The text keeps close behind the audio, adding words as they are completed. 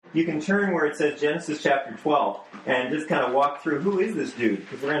you can turn where it says Genesis chapter 12 and just kind of walk through who is this dude,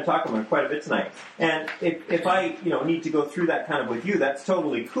 because we're going to talk about him quite a bit tonight. And if I need to go through that kind of with you, that's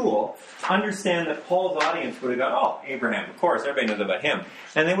totally cool. Understand that Paul's audience would have gone, oh, Abraham, of course, everybody knows about him.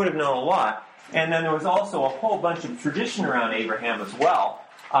 And they would have known a lot. And then there was also a whole bunch of tradition around Abraham as well,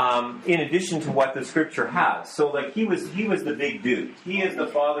 in addition to what the Scripture has. So, like, he was the big dude. He is the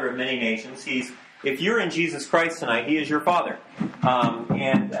father of many nations. If you're in Jesus Christ tonight, he is your father.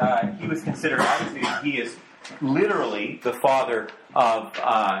 And he was considered, obviously, he is literally the father of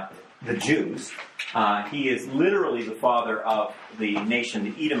the Jews. He is literally the father of the nation,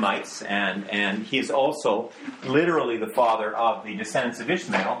 the Edomites, and he is also literally the father of the descendants of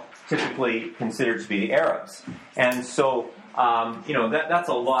Ishmael, typically considered to be the Arabs. And so, that's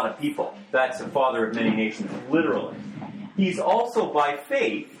a lot of people. That's the father of many nations, literally. He's also, by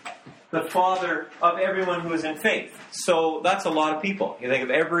faith, the father of everyone who is in faith. So that's a lot of people. You think of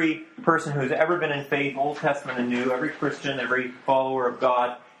every person who's ever been in faith, Old Testament and New, every Christian, every follower of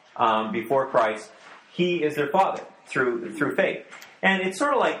God before Christ, he is their father through faith. And it's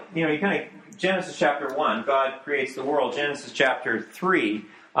sort of like, Genesis chapter 1, God creates the world. Genesis chapter 3,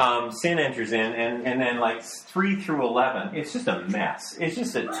 sin enters in, and then like 3 through 11, it's just a mess. It's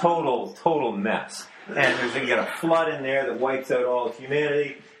just a total mess. And you got a flood in there that wipes out all of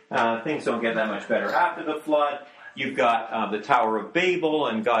humanity. Things don't get that much better after the flood. You've got the Tower of Babel,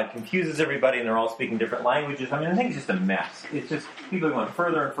 and God confuses everybody, and they're all speaking different languages. I mean, I think it's just a mess. It's just people are going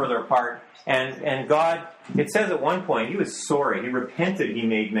further and further apart. And God, it says at one point, he was sorry. He repented he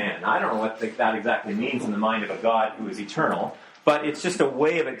made man. I don't know what that exactly means in the mind of a God who is eternal, but it's just a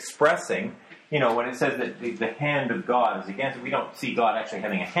way of expressing, when it says that the hand of God is against it, we don't see God actually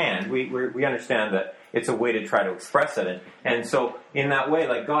having a hand. We understand that it's a way to try to express it. And so, in that way,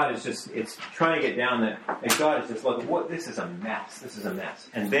 like, God is just, it's trying to get down that, and God is just like, this is a mess. This is a mess.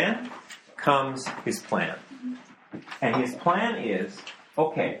 And then comes his plan. And his plan is,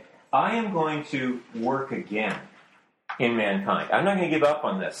 okay, I am going to work again in mankind. I'm not going to give up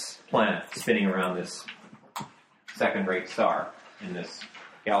on this planet spinning around this second-rate star in this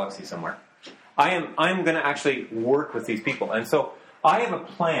galaxy somewhere. I'm going to actually work with these people. And so I have a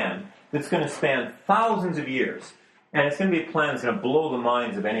plan that's going to span thousands of years. And it's going to be a plan that's going to blow the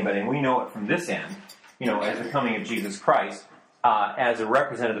minds of anybody. And we know it from this end, as the coming of Jesus Christ, as a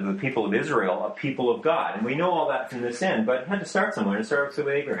representative of the people of Israel, a people of God. And we know all that from this end, but it had to start somewhere, and it started with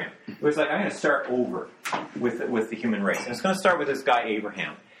Abraham. It was like, I'm going to start over with the human race. And it's going to start with this guy,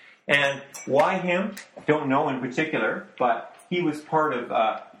 Abraham. And why him? Don't know in particular, but he was part of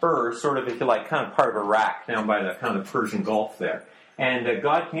sort of, if you like, kind of part of Iraq, down by the kind of the Persian Gulf there. And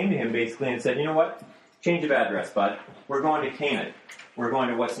God came to him basically and said, you know what? Change of address, bud. We're going to Canaan. We're going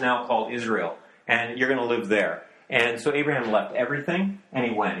to what's now called Israel. And you're going to live there. And so Abraham left everything, and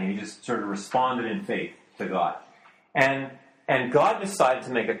he went. And he just sort of responded in faith to God. And God decided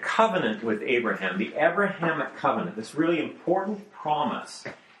to make a covenant with Abraham, the Abrahamic covenant, this really important promise.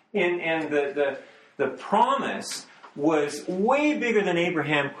 And the promise was way bigger than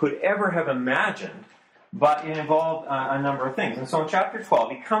Abraham could ever have imagined, but it involved a number of things. And so in chapter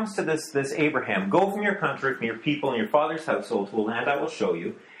 12, he comes to this Abraham, go from your country, from your people, and your father's household to a land I will show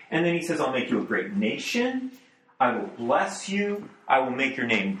you. And then he says, I'll make you a great nation. I will bless you. I will make your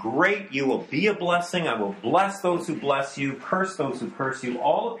name great. You will be a blessing. I will bless those who bless you, curse those who curse you.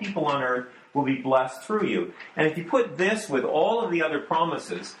 All the people on earth will be blessed through you. And if you put this with all of the other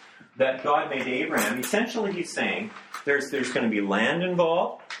promises that God made to Abraham, essentially he's saying there's going to be land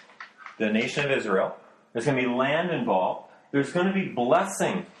involved, the nation of Israel. There's going to be land involved. There's going to be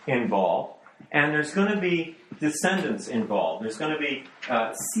blessing involved. And there's going to be descendants involved. There's going to be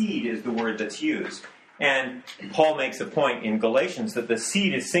seed is the word that's used. And Paul makes a point in Galatians that the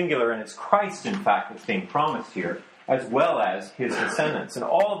seed is singular, and it's Christ, in fact, that's being promised here, as well as his descendants. And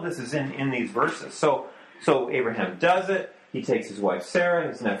all of this is in these verses. So Abraham does it. He takes his wife Sarah,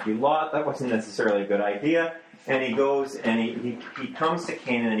 his nephew Lot. That wasn't necessarily a good idea. And he goes and he comes to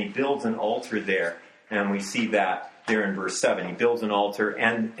Canaan and he builds an altar there. And we see that there in verse 7. He builds an altar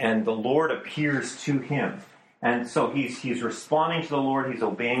and the Lord appears to him. And so he's responding to the Lord. He's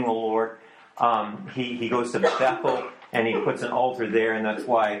obeying the Lord. He goes to Bethel and he puts an altar there. And that's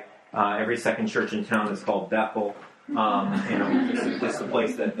why every second church in town is called Bethel. This is the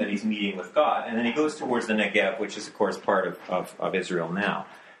place that he's meeting with God. And then he goes towards the Negev, which is, of course, part of Israel now.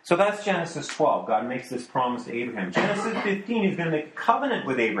 So that's Genesis 12. God makes this promise to Abraham. Genesis 15, he's going to make a covenant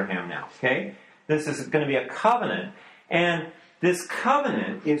with Abraham now. Okay? This is going to be a covenant. And this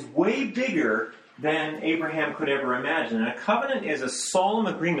covenant is way bigger than Abraham could ever imagine. And a covenant is a solemn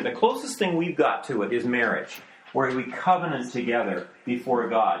agreement. The closest thing we've got to it is marriage. where we covenant together before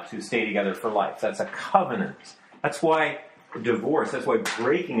God to stay together for life. That's a covenant. That's why divorce, that's why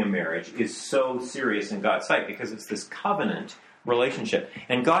breaking a marriage is so serious in God's sight, because it's this covenant relationship.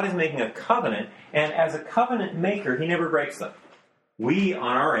 And God is making a covenant, and as a covenant maker, he never breaks them. We,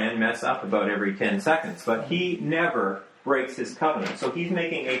 on our end, mess up about every 10 seconds, but he never breaks his covenant. So he's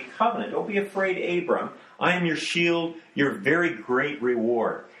making a covenant. Don't be afraid, Abram. I am your shield, your very great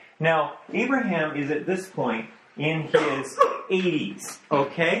reward. Now, Abraham is at this point in his 80s,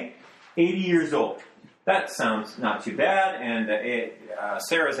 okay? 80 years old. That sounds not too bad, and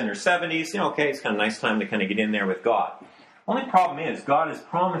Sarah's in her 70s. Okay, it's kind of a nice time to kind of get in there with God. Only problem is, God has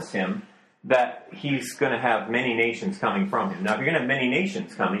promised him that he's going to have many nations coming from him. Now, if you're going to have many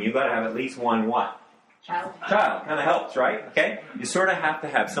nations coming, you've got to have at least one what? Child. Kind of helps, right? Okay? You sort of have to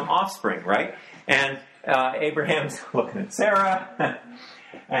have some offspring, right? And Abraham's looking at Sarah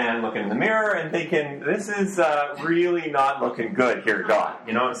and looking in the mirror and thinking, this is really not looking good here, God.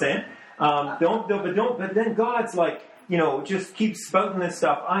 You know what I'm saying? But then God's like, just keep spouting this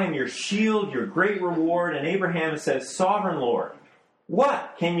stuff. I am your shield, your great reward. And Abraham says, Sovereign Lord,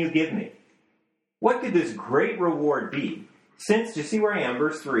 what can you give me? What could this great reward be? Since, do you see where I am?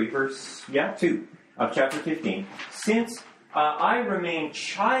 Verse 2 of chapter 15. Since I remain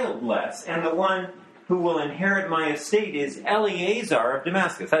childless, and the one who will inherit my estate is Eleazar of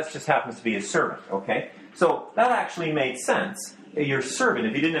Damascus. That just happens to be his servant, okay? So that actually made sense. Your servant,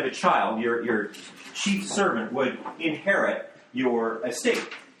 if you didn't have a child, your chief servant would inherit your estate.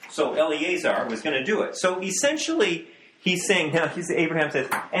 So Eleazar was going to do it. So essentially, he's saying, Abraham says,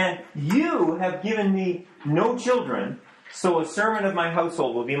 and you have given me no children, so a servant of my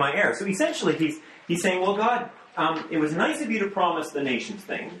household will be my heir. So essentially, he's saying, well, God, it was nice of you to promise the nations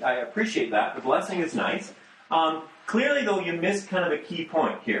thing. I appreciate that. The blessing is nice. Clearly, though, you missed kind of a key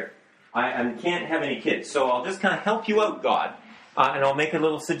point here. I can't have any kids, so I'll just kind of help you out, God. And I'll make a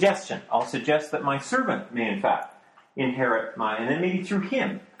little suggestion. I'll suggest that my servant may, in fact, inherit and then maybe through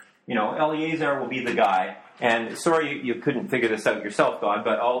him, Eleazar will be the guy. And sorry you couldn't figure this out yourself, God,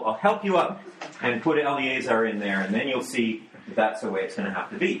 but I'll help you up and put Eleazar in there, and then you'll see that that's the way it's going to have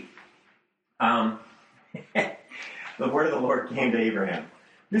to be. The word of the Lord came to Abraham.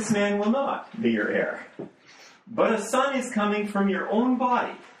 This man will not be your heir, but a son is coming from your own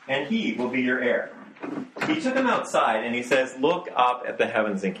body, and he will be your heir. He took him outside and he says, look up at the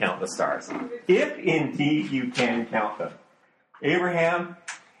heavens and count the stars, if indeed you can count them. Abraham,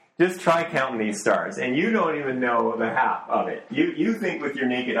 just try counting these stars, and you don't even know the half of it. You think with your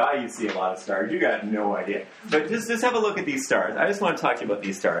naked eye you see a lot of stars. You got no idea. But just have a look at these stars. I just want to talk to you about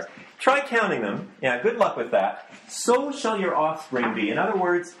these stars. Try counting them. Yeah, good luck with that. So shall your offspring be. In other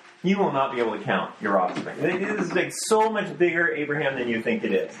words, you will not be able to count your offspring. This is so much bigger, Abraham, than you think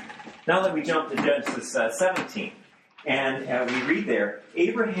it is. Now that we jump to Genesis 17, and we read there,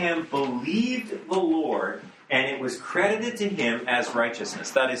 Abraham believed the Lord, and it was credited to him as righteousness.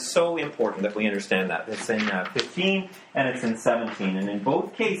 That is so important that we understand that. It's in 15 and it's in 17. And in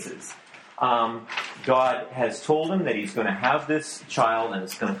both cases, God has told him that he's going to have this child and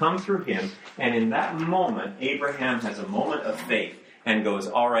it's going to come through him. And in that moment, Abraham has a moment of faith and goes,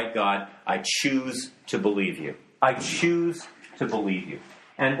 all right, God, I choose to believe you. I choose to believe you.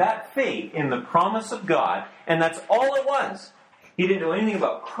 And that faith in the promise of God, and that's all it was. He didn't know anything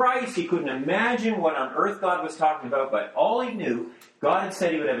about Christ. He couldn't imagine what on earth God was talking about. But all he knew, God had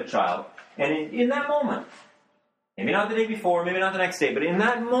said he would have a child. And in that moment, maybe not the day before, maybe not the next day, but in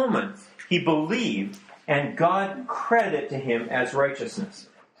that moment, he believed, and God credited to him as righteousness.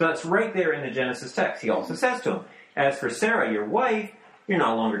 So that's right there in the Genesis text. He also says to him, as for Sarah, your wife, you're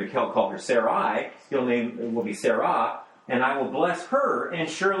no longer to call her Sarai. Your name will be Sarah, and I will bless her, and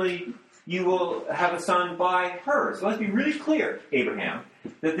surely you will have a son by her. So let's be really clear, Abraham,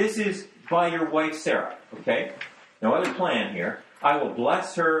 that this is by your wife Sarah, okay? No other plan here. I will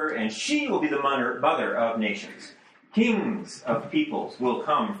bless her, and she will be the mother of nations. Kings of peoples will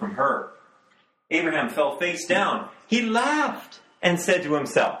come from her. Abraham fell face down. He laughed and said to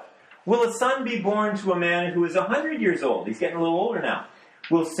himself, will a son be born to a man who is 100 years old? He's getting a little older now.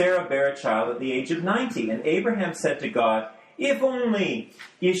 Will Sarah bear a child at the age of 90? And Abraham said to God, if only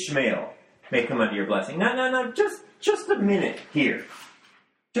Ishmael may come under your blessing. No, just a minute here.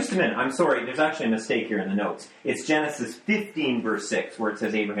 Just a minute. I'm sorry, there's actually a mistake here in the notes. It's Genesis 15, verse 6, where it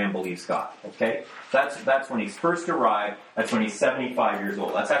says Abraham believes God. Okay? That's when he's first arrived. That's when he's 75 years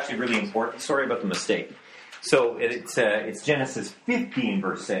old. That's actually really important. Sorry about the mistake. So it's Genesis 15,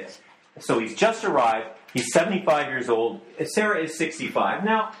 verse 6. So he's just arrived. He's 75 years old. Sarah is 65.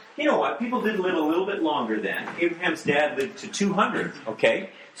 Now, you know what? People did live a little bit longer then. Abraham's dad lived to 200, okay?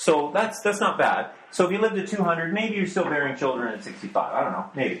 So that's not bad. So if you lived to 200, maybe you're still bearing children at 65. I don't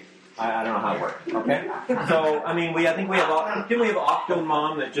know. Maybe. I don't know how it works. Okay. So I mean, didn't we have Octo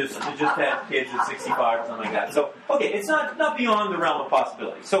Mom that just had kids at 65 or something like that? So okay, it's not beyond the realm of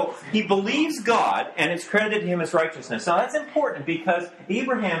possibility. So he believes God, and it's credited to him as righteousness. Now that's important because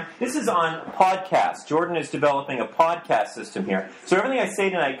Abraham. This is on podcast. Jordan is developing a podcast system here. So everything I say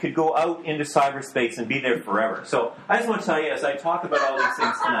tonight could go out into cyberspace and be there forever. So I just want to tell you, as I talk about all these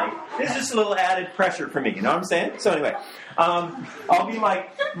things tonight, this is just a little added pressure for me. You know what I'm saying? So anyway. I'll be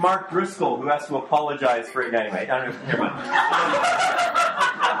like Mark Driscoll, who has to apologize for it anyway. Never mind.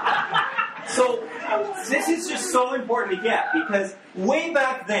 So this is just so important to get, because way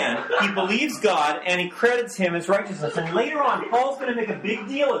back then, he believes God and he credits him as righteousness. And later on, Paul's going to make a big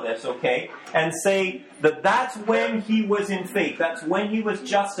deal of this, okay, and say that that's when he was in faith. That's when he was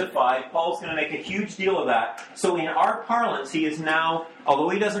justified. Paul's going to make a huge deal of that. So in our parlance, he is now, although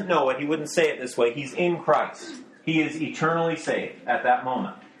he doesn't know it, he wouldn't say it this way, he's in Christ. He is eternally saved at that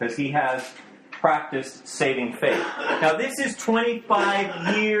moment because he has practiced saving faith. Now this is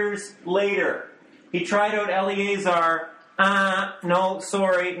 25 years later. He tried out Eleazar. No,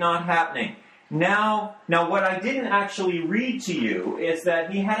 sorry, not happening. Now what I didn't actually read to you is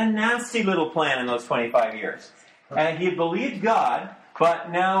that he had a nasty little plan in those 25 years. And he had believed God, but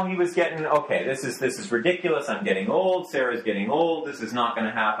now he was getting, okay, this is ridiculous. I'm getting old. Sarah's getting old. This is not going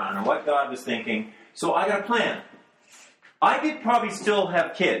to happen. I don't know what God was thinking. So I got a plan. I could probably still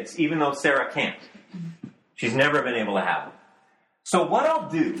have kids, even though Sarah can't. She's never been able to have them. So what I'll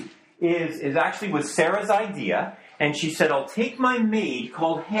do is actually was Sarah's idea, and she said, I'll take my maid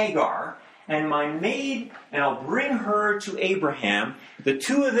called Hagar, and I'll bring her to Abraham. The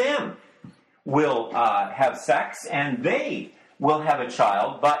two of them will have sex, and they will have a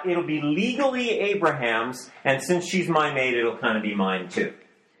child, but it'll be legally Abraham's, and since she's my maid, it'll kind of be mine too.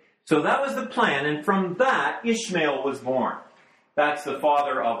 So that was the plan, and from that, Ishmael was born. That's the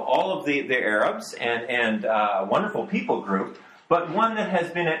father of all of the Arabs and a wonderful people group, but one that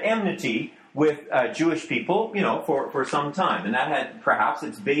has been at enmity with Jewish people, for some time, and that had perhaps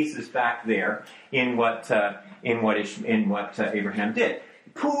its basis back there in what Abraham did.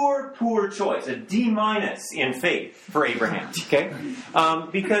 Poor choice, a D- in faith for Abraham, okay?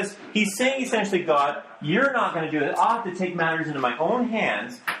 Because he's saying essentially, God, you're not going to do it. I'll have to take matters into my own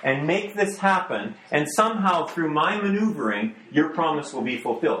hands and make this happen, and somehow through my maneuvering, your promise will be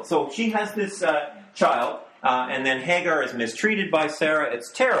fulfilled. So she has this child, and then Hagar is mistreated by Sarah.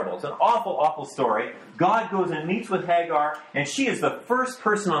 It's terrible. It's an awful, awful story. God goes and meets with Hagar, and she is the first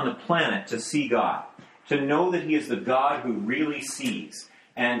person on the planet to see God, to know that he is the God who really sees.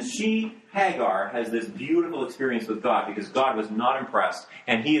 And Hagar, has this beautiful experience with God because God was not impressed,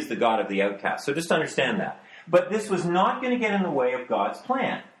 and he is the God of the outcast. So just understand that. But this was not going to get in the way of God's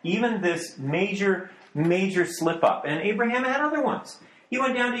plan. Even this major slip-up. And Abraham had other ones. He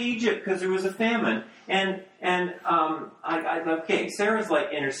went down to Egypt because there was a famine. Sarah's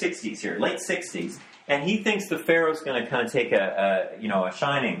like in her 60s here, late 60s. And he thinks the Pharaoh's going to kind of take a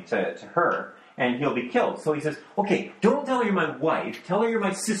shining to her. And he'll be killed. So he says, okay, don't tell her you're my wife. Tell her you're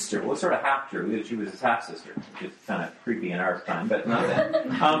my sister. Well, sort of half-true. She was his half-sister, which is kind of creepy in our time, but not that.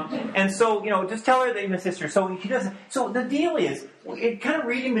 And so, just tell her that you're my sister. So he doesn't. So the deal is, kind of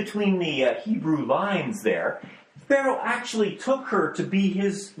reading between the Hebrew lines there, Pharaoh actually took her to be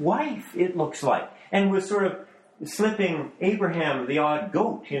his wife, it looks like, and was sort of slipping Abraham the odd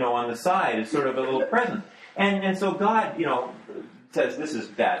goat, on the side as sort of a little present. And so God, says this is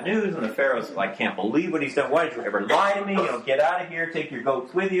bad news, and the Pharaoh's like, can't believe what he's done. Why did you ever lie to me? Get out of here, take your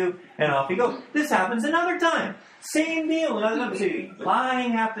goats with you, and off he goes. This happens another time. Same deal. Another time, so he's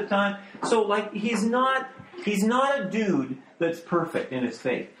lying half the time. So he's not a dude that's perfect in his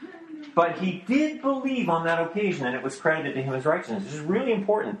faith. But he did believe on that occasion, and it was credited to him as righteousness. It's really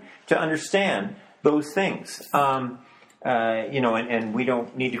important to understand those things. And we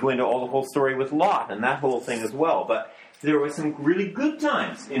don't need to go into all the whole story with Lot and that whole thing as well. But there were some really good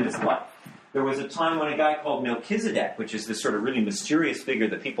times in his life. There was a time when a guy called Melchizedek, which is this sort of really mysterious figure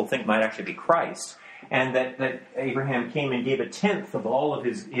that people think might actually be Christ, and that Abraham came and gave a tenth of all of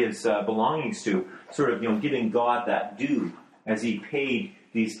his belongings to, sort of giving God that due as he paid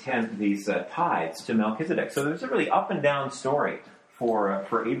these tithes to Melchizedek. So there's a really up and down story for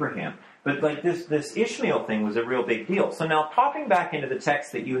Abraham. But this Ishmael thing was a real big deal. So now popping back into the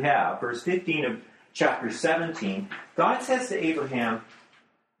text that you have, verse 15 of chapter 17, God says to Abraham,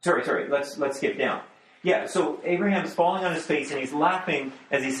 let's skip down. Yeah, so Abraham's falling on his face and he's laughing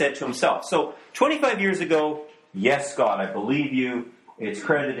as he said to himself. So 25 years ago, yes, God, I believe you. It's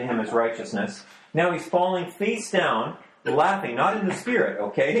credited to him as righteousness. Now he's falling face down laughing, not in the spirit,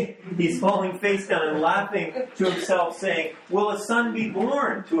 okay? He's falling face down and laughing to himself, saying, will a son be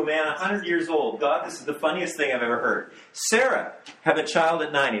born to a man 100 years old? God, this is the funniest thing I've ever heard. Sarah have a child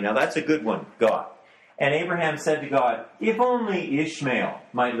at 90. Now that's a good one, God. And Abraham said to God, if only Ishmael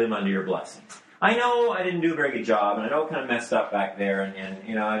might live under your blessing. I know I didn't do a very good job, and I know I kind of messed up back there, and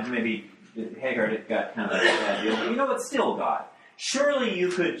you know, maybe Hagar got kind of a bad deal. But you know what? Still, God, surely you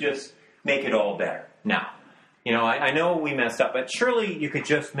could just make it all better now. You know, I know we messed up, but surely you could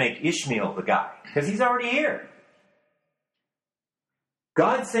just make Ishmael the guy, because he's already here.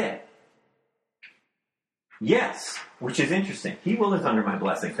 God said, yes, which is interesting. He will live under my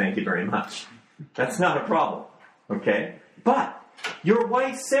blessing, thank you very much. That's not a problem, okay? But your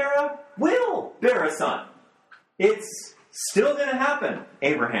wife Sarah will bear a son. It's still going to happen,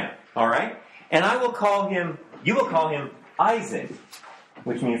 Abraham, all right? And you will call him Isaac,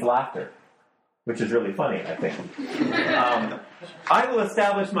 which means laughter. Which is really funny, I think. I will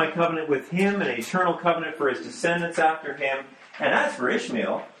establish my covenant with him, an eternal covenant for his descendants after him. And as for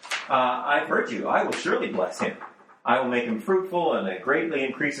Ishmael, I've heard you. I will surely bless him. I will make him fruitful and greatly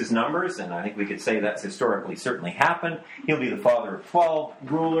increase his numbers. And I think we could say that's historically certainly happened. He'll be the father of 12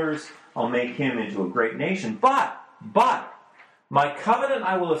 rulers. I'll make him into a great nation. But, my covenant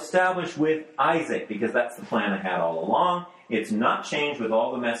I will establish with Isaac, because that's the plan I had all along. It's not changed with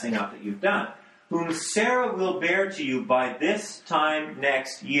all the messing up that you've done. Whom Sarah will bear to you by this time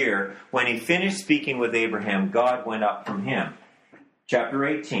next year. When he finished speaking with Abraham, God went up from him. Chapter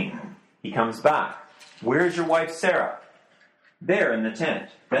 18. He comes back. Where's your wife Sarah? There in the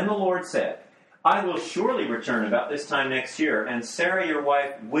tent. Then the Lord said, I will surely return about this time next year, and Sarah your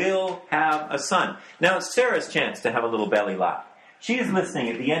wife will have a son. Now it's Sarah's chance to have a little belly laugh. She is listening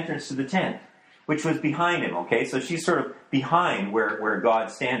at the entrance to the tent, which was behind him, okay? So she's sort of behind where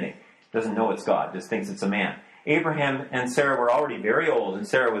God's standing. Doesn't know it's God, just thinks it's a man. Abraham and Sarah were already very old, and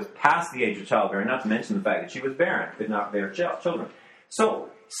Sarah was past the age of childbearing, not to mention the fact that she was barren, could not bear children. So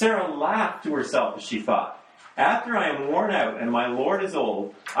Sarah laughed to herself as she thought, after I am worn out and my Lord is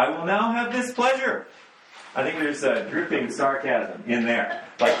old, I will now have this pleasure. I think there's a dripping sarcasm in there.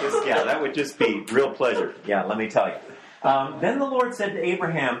 Like this, yeah, that would just be real pleasure. Yeah, let me tell you. Then the Lord said to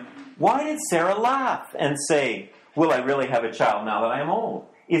Abraham, why did Sarah laugh and say, will I really have a child now that I am old?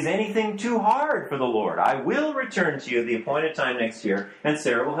 Is anything too hard for the Lord? I will return to you at the appointed time next year, and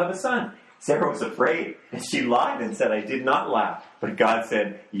Sarah will have a son. Sarah was afraid, and she lied and said, I did not laugh. But God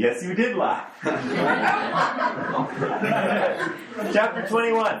said, yes, you did laugh. Chapter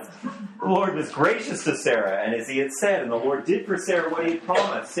 21. The Lord was gracious to Sarah, and as he had said, and the Lord did for Sarah what he had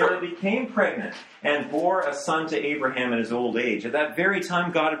promised. Sarah became pregnant and bore a son to Abraham in his old age. At that very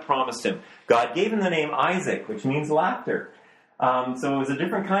time God had promised him. God gave him the name Isaac, which means laughter. So it was a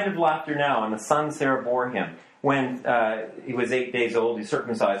different kind of laughter now, and the son Sarah bore him. When he was 8 days old, he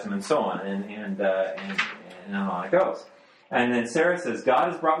circumcised him, and so on, and on it goes. And then Sarah says,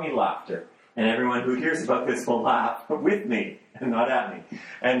 God has brought me laughter, and everyone who hears about this will laugh with me, and not at me.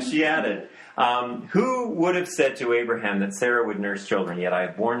 And she added, who would have said to Abraham that Sarah would nurse children, yet I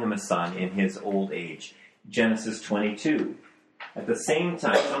have borne him a son in his old age? Genesis 22. At the same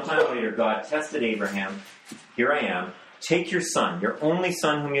time, sometime later, God tested Abraham. Here I am. Take your son, your only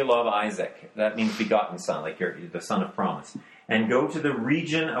son whom you love, Isaac. That means begotten son, like the son of promise. And go to the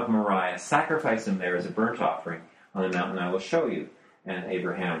region of Moriah. Sacrifice him there as a burnt offering on the mountain I will show you. And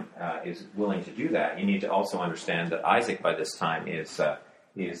Abraham is willing to do that. You need to also understand that Isaac by this time is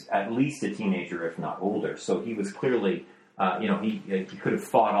at least a teenager, if not older. So he was clearly, he could have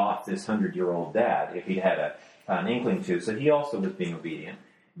fought off this 100-year-old dad if he'd had an inkling to. So he also was being obedient.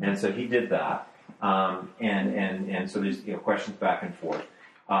 And so he did that. And so there's questions back and forth.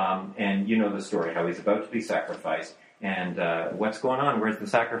 And you know the story, how he's about to be sacrificed. And what's going on? Where's the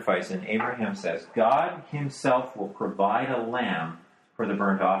sacrifice? And Abraham says, God himself will provide a lamb for the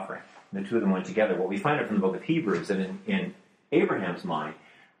burnt offering. And the two of them went together. What we find out from the book of Hebrews, that in Abraham's mind,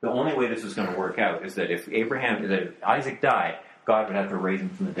 the only way this was going to work out is that if Isaac died, God would have to raise him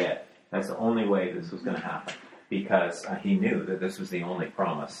from the dead. That's the only way this was going to happen. Because he knew that this was the only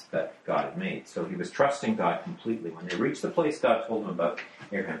promise that God had made. So he was trusting God completely. When they reached the place God told him about,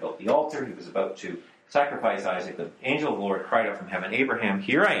 Abraham built the altar. He was about to sacrifice Isaac. The angel of the Lord cried out from heaven, Abraham,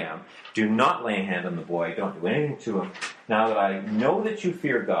 here I am. Do not lay a hand on the boy. Don't do anything to him. Now that I know that you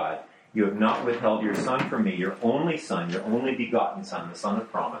fear God, you have not withheld your son from me, your only begotten son, the son of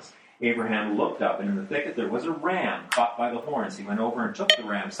promise. Abraham looked up, and in the thicket there was a ram caught by the horns. He went over and took the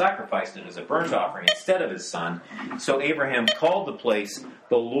ram, sacrificed it as a burnt offering instead of his son. So Abraham called the place,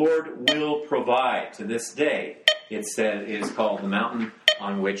 the Lord will provide. To this day, it is called the mountain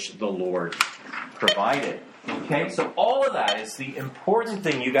on which the Lord provided. Okay, so all of that is the important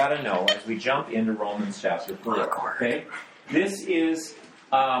thing you got to know as we jump into Romans chapter 4. Okay, this is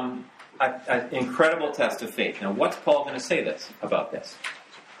an incredible test of faith. Now, what's Paul going to say about this?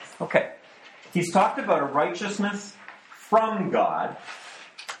 Okay, he's talked about a righteousness from God,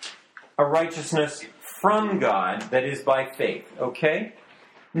 that is by faith. Okay,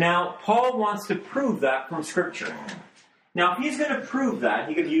 now Paul wants to prove that from Scripture. Now, if he's going to prove that,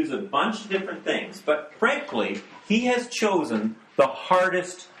 he could use a bunch of different things. But frankly, he has chosen the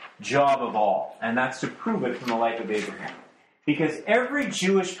hardest job of all. And that's to prove it from the life of Abraham. Because every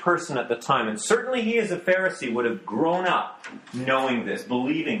Jewish person at the time, and certainly he as a Pharisee, would have grown up knowing this,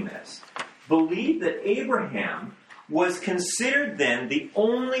 believing this. Believed that Abraham was considered then the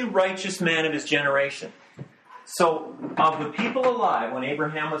only righteous man of his generation. So, of the people alive, when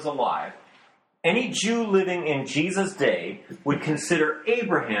Abraham was alive, any Jew living in Jesus' day would consider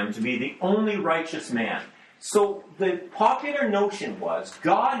Abraham to be the only righteous man. So the popular notion was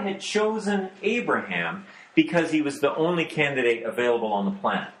God had chosen Abraham because he was the only candidate available on the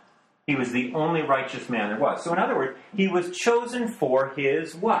planet. He was the only righteous man there was. So in other words, he was chosen for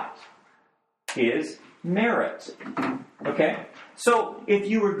his what? His merit. Okay? So if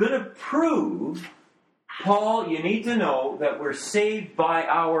you were going to prove Paul, you need to know that we're saved by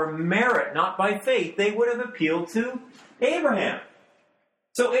our merit, not by faith. They would have appealed to Abraham.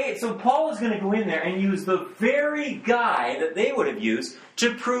 So Paul is going to go in there and use the very guy that they would have used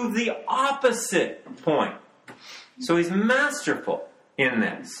to prove the opposite point. So he's masterful in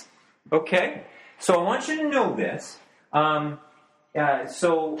this. Okay? So I want you to know this.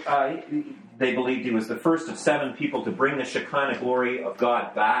 They believed he was the first of 7 people to bring the Shekinah glory of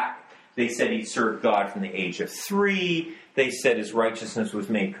God back. They said he served God from the age of 3. They said his righteousness was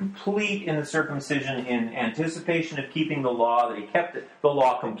made complete in the circumcision in anticipation of keeping the law, that he kept the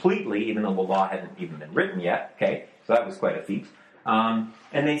law completely, even though the law hadn't even been written yet. Okay, so that was quite a feat. And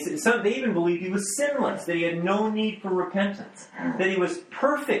they even believed he was sinless, that he had no need for repentance, that he was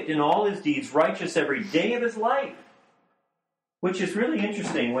perfect in all his deeds, righteous every day of his life. Which is really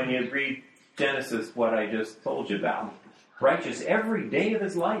interesting when you read Genesis, what I just told you about. Righteous every day of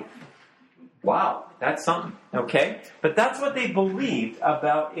his life. Wow, that's something, okay? But that's what they believed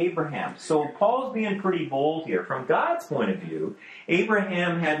about Abraham. So Paul's being pretty bold here. From God's point of view,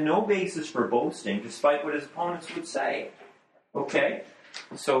 Abraham had no basis for boasting, despite what his opponents would say. Okay?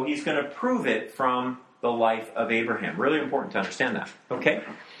 So he's going to prove it from the life of Abraham. Really important to understand that. Okay?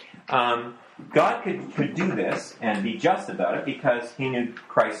 God could do this and be just about it because he knew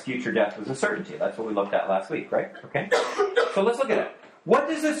Christ's future death was a certainty. That's what we looked at last week, right? Okay? So let's look at it. What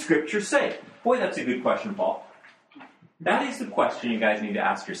does the Scripture say? Boy, that's a good question, Paul. That is the question you guys need to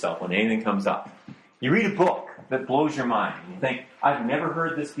ask yourself when anything comes up. You read a book that blows your mind. And you think, I've never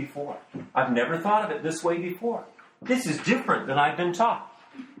heard this before. I've never thought of it this way before. This is different than I've been taught.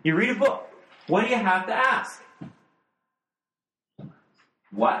 You read a book. What do you have to ask?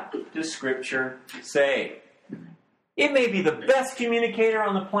 What does Scripture say? It may be the best communicator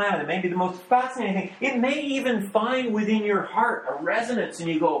on the planet. It may be the most fascinating thing. It may even find within your heart a resonance and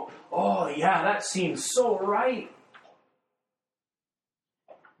you go, oh yeah, that seems so right.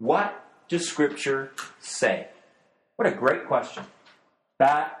 What does Scripture say? What a great question.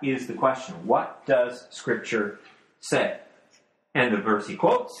 That is the question. What does Scripture say? And the verse he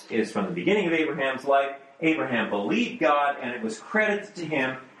quotes is from the beginning of Abraham's life. Abraham believed God and it was credited to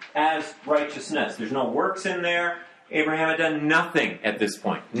him as righteousness. There's no works in there. Abraham had done nothing at this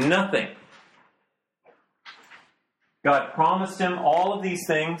point. Nothing. God promised him all of these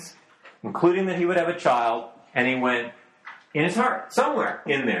things, including that he would have a child, and he went, in his heart, somewhere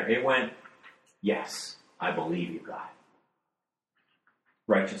in there, it went, yes, I believe you, God.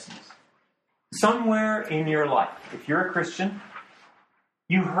 Righteousness. Somewhere in your life, if you're a Christian,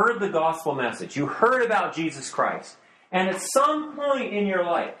 you heard the gospel message, you heard about Jesus Christ, and at some point in your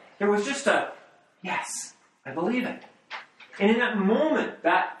life, there was just a, yes, I believe it. And in that moment,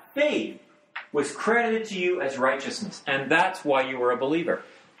 that faith was credited to you as righteousness. And that's why you were a believer.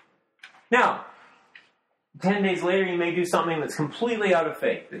 Now, 10 days later, you may do something that's completely out of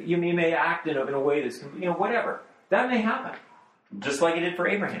faith. You may act in a way that's, whatever. That may happen. Just like it did for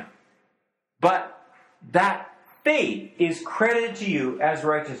Abraham. But that faith is credited to you as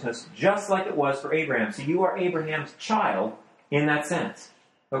righteousness, just like it was for Abraham. So you are Abraham's child in that sense.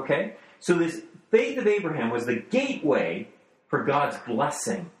 Okay? So this faith of Abraham was the gateway for God's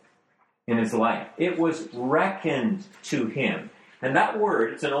blessing in his life. It was reckoned to him. And that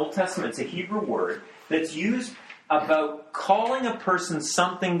word, it's an Old Testament, it's a Hebrew word that's used about calling a person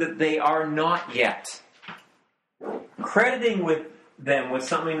something that they are not yet. Crediting with them with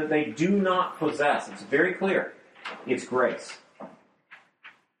something that they do not possess. It's very clear. It's grace.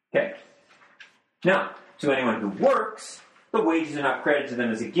 Okay. Now, to anyone who works, the wages are not credited to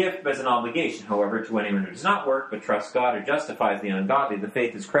them as a gift, but as an obligation. However, to anyone who does not work, but trusts God or justifies the ungodly, the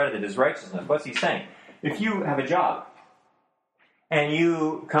faith is credited as righteousness. What's he saying? If you have a job, and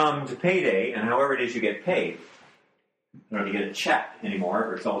you come to payday, and however it is you get paid, you don't have to get a check anymore,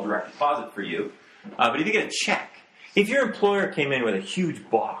 or it's all direct deposit for you, but if you get a check, if your employer came in with a huge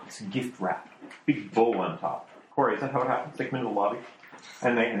box, gift wrap, big bow on top, Corey, is that how it happens? They come into the lobby,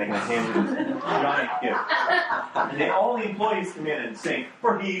 and they can hand you this giant gift. And then all the employees come in and sing,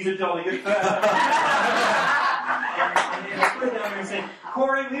 "For he's a jolly good fellow." And they put it down there and say,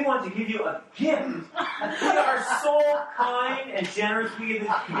 "Corey, we want to give you a gift. We are so kind and generous. We give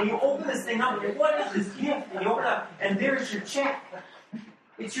this." And you open this thing up, and you go, "What is this gift?" And you open it up, and there's your check.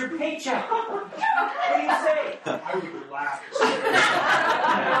 It's your paycheck. What do you say? I would laugh.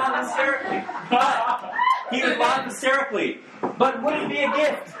 Hysterically. But he would laugh hysterically. But would it be a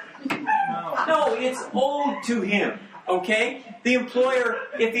gift? No, it's owed to him. Okay? The employer,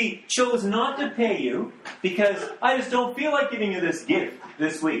 if he chose not to pay you, because I just don't feel like giving you this gift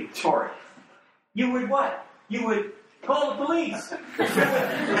this week, Tori, you would what? You would call the police.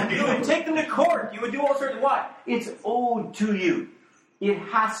 You would take them to court. You would do all sorts of what? It's owed to you. It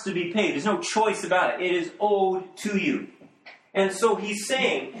has to be paid. There's no choice about it. It is owed to you. And so he's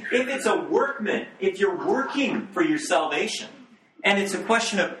saying, if it's a workman, if you're working for your salvation, and it's a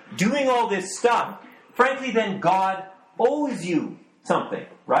question of doing all this stuff, frankly, then God owes you something,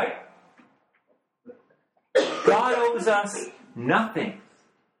 right? God owes us nothing.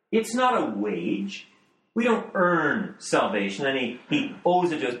 It's not a wage. We don't earn salvation, and he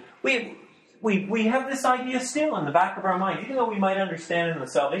owes it to us. We have this idea still in the back of our mind. Even though we might understand it in the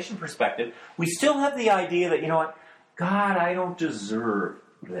salvation perspective, we still have the idea that, you know what, God, I don't deserve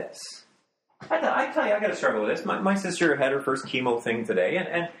this. I tell you, I got to struggle with this. My sister had her first chemo thing today,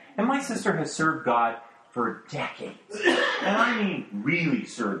 and my sister has served God for decades. And I mean really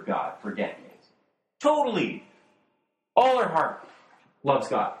served God for decades. Totally. All her heart loves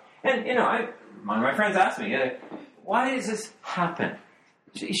God. And, you know, one of my friends asked me, why does this happen?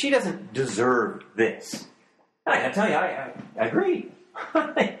 She doesn't deserve this. And I gotta tell you, I agree.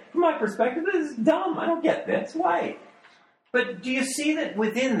 From my perspective, this is dumb. I don't get this. Why? But do you see that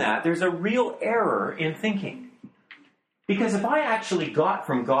within that, there's a real error in thinking? Because if I actually got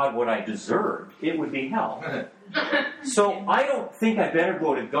from God what I deserved, it would be hell. So I don't think I better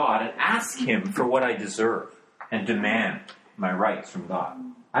go to God and ask Him for what I deserve and demand my rights from God.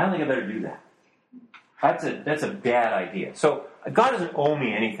 I don't think I better do that. That's a bad idea. So God doesn't owe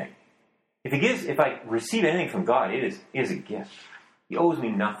me anything. If I receive anything from God, it is a gift. He owes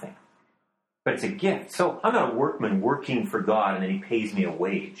me nothing. But it's a gift. So I'm not a workman working for God and then He pays me a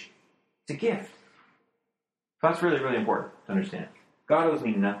wage. It's a gift. So that's really, really important to understand. God owes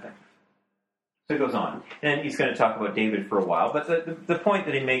me nothing. So it goes on. And he's going to talk about David for a while. But the point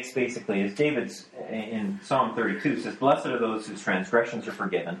that he makes basically is David's in Psalm 32 says, "Blessed are those whose transgressions are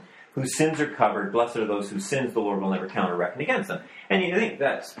forgiven, whose sins are covered. Blessed are those whose sins the Lord will never count or reckon against them." And you think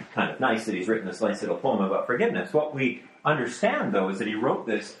that's kind of nice that he's written this nice little poem about forgiveness. What we understand, though, is that he wrote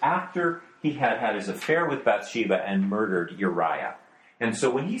this after he had his affair with Bathsheba and murdered Uriah. And so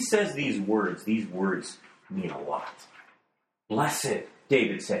when he says these words mean a lot. Blessed,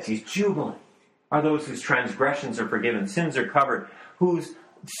 David says, he's jubilant, are those whose transgressions are forgiven, sins are covered, whose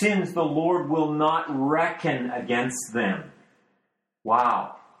sins the Lord will not reckon against them.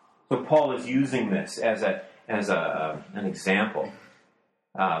 Wow. So Paul is using this as an example.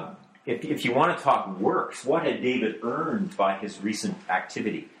 If you want to talk works, what had David earned by his recent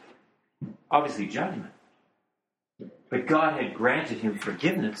activity? Obviously judgment. But God had granted him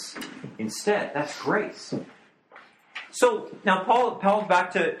forgiveness instead. That's grace. So now Paul's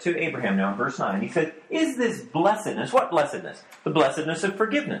back to Abraham now in verse 9. He said, is this blessedness? What blessedness? The blessedness of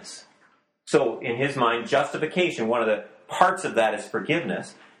forgiveness. So in his mind, justification, one of the parts of that is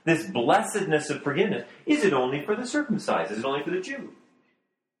forgiveness. This blessedness of forgiveness, is it only for the circumcised? Is it only for the Jew?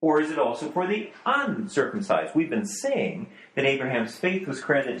 Or is it also for the uncircumcised? We've been saying that Abraham's faith was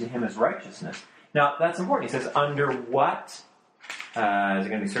credited to him as righteousness. Now, that's important. He says, under what? Is it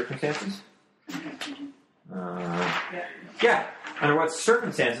going to be circumstances? Yeah. Under what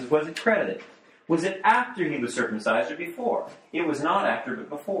circumstances was it credited? Was it after he was circumcised or before? It was not after, but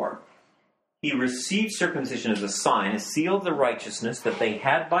before. He received circumcision as a sign, a seal of the righteousness that they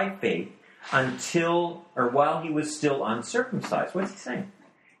had by faith while he was still uncircumcised. What's he saying?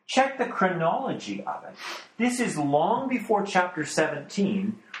 Check the chronology of it. This is long before chapter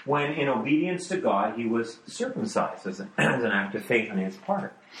 17, when, in obedience to God, he was circumcised as an act of faith on his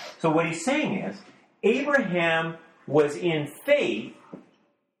part. So what he's saying is, Abraham was in faith,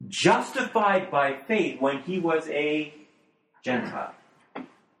 justified by faith, when he was a Gentile.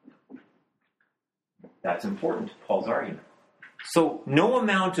 That's important to Paul's argument. So no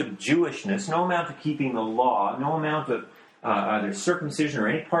amount of Jewishness, no amount of keeping the law, no amount of either circumcision or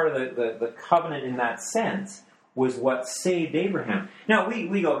any part of the covenant in that sense was what saved Abraham. Now,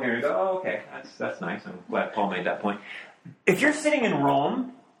 we go here and go, oh, okay, that's nice. I'm glad Paul made that point. If you're sitting in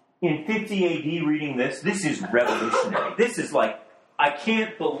Rome in 50 AD reading this is revolutionary. This is like, I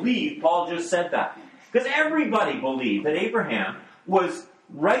can't believe Paul just said that. Because everybody believed that Abraham was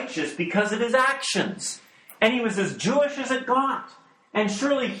righteous because of his actions. And he was as Jewish as it got. And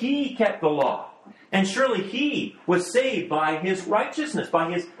surely he kept the law. And surely he was saved by his righteousness,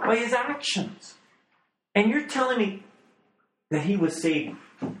 by his actions. And you're telling me that he was saved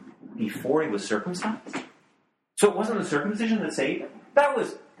before he was circumcised? So it wasn't the circumcision that saved him? That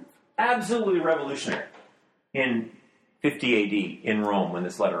was absolutely revolutionary in 50 AD in Rome when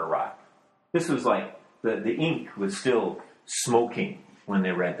this letter arrived. This was like, the ink was still smoking when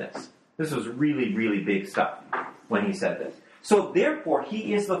they read this. This was really, really big stuff when he said this. So therefore,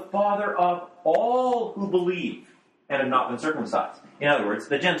 he is the father of all who believe and have not been circumcised. In other words,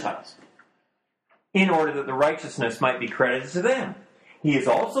 the Gentiles. In order that the righteousness might be credited to them. He is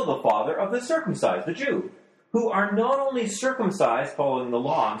also the father of the circumcised, the Jew, who are not only circumcised following the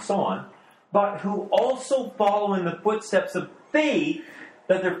law and so on, but who also follow in the footsteps of faith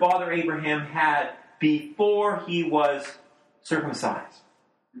that their father Abraham had before he was circumcised.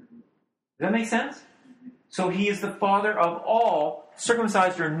 Does that make sense? So he is the father of all,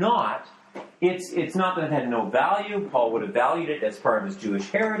 circumcised or not. It's not that it had no value. Paul would have valued it as part of his Jewish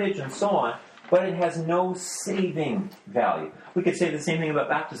heritage and so on, but it has no saving value. We could say the same thing about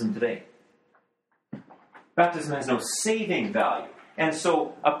baptism today. Baptism has no saving value. And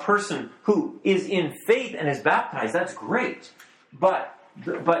so a person who is in faith and is baptized, that's great. But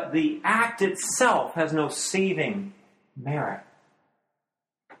the act itself has no saving merit.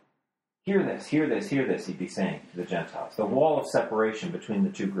 Hear this, he'd be saying to the Gentiles. The wall of separation between the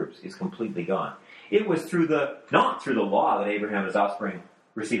two groups is completely gone. It was not through the law that Abraham and his offspring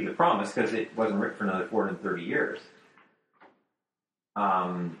received the promise, because it wasn't written for another 430 years.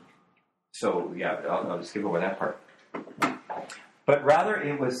 I'll just skip over that part. But rather,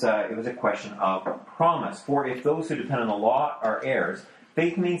 it was a question of promise. For if those who depend on the law are heirs,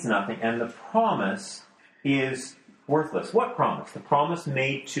 faith means nothing, and the promise is worthless. What promise? The promise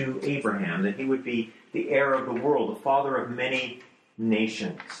made to Abraham that he would be the heir of the world, the father of many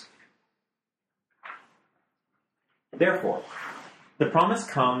nations. Therefore, the promise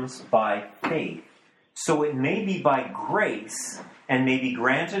comes by faith, so it may be by grace and may be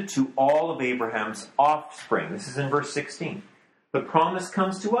granted to all of Abraham's offspring. This is in verse 16. The promise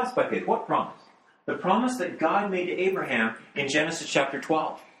comes to us by faith. What promise? The promise that God made to Abraham in Genesis chapter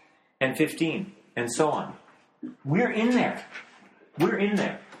 12 and 15 and so on. We're in there. We're in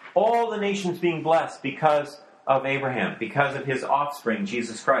there. All the nations being blessed because of Abraham, because of his offspring,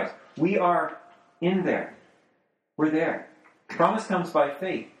 Jesus Christ. We are in there. We're there. The promise comes by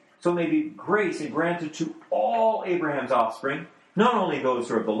faith. So may be grace and granted to all Abraham's offspring, not only those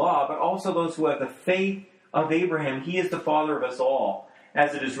who are of the law, but also those who have the faith of Abraham. He is the father of us all.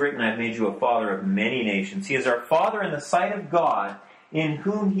 As it is written, I have made you a father of many nations. He is our father in the sight of God, in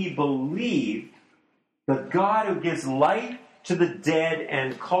whom he believed, the God who gives life to the dead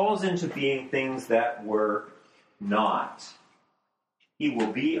and calls into being things that were not. He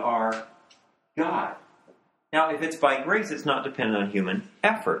will be our God. Now, if it's by grace, it's not dependent on human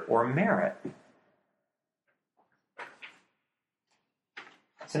effort or merit.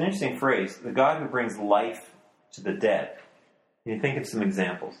 It's an interesting phrase, the God who brings life to the dead. Can you think of some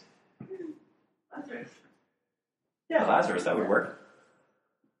examples? Lazarus. Yeah, Lazarus, that would work.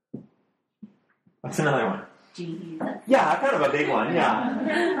 What's another one? Jesus. Yeah, kind of a big one,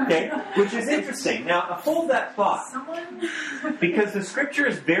 yeah. Okay, which is interesting. Now, hold that thought. Because the scripture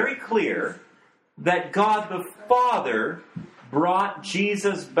is very clear that God the Father brought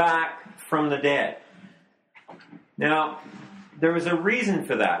Jesus back from the dead. Now, there was a reason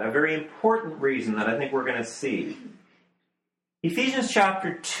for that, a very important reason that I think we're going to see. Ephesians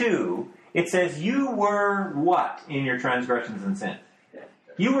chapter 2, it says, you were what in your transgressions and sins?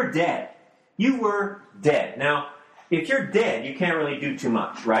 You were dead. You were dead. Now, if you're dead, you can't really do too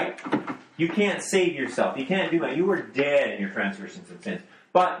much, right? You can't save yourself. You can't do that. You were dead in your transgressions and sins.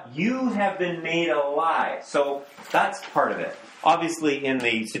 But you have been made alive. So that's part of it. Obviously, in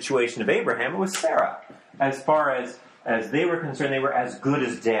the situation of Abraham, it was Sarah. As far as as they were concerned, they were as good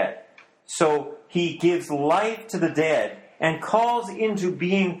as dead. So he gives life to the dead and calls into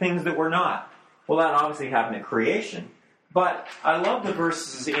being things that were not. Well, that obviously happened at creation. But I love the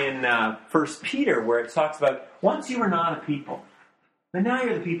verses in 1 Peter where it talks about, once you were not a people, but now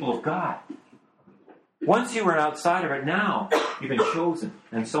you're the people of God. Once you were an outsider, but now you've been chosen,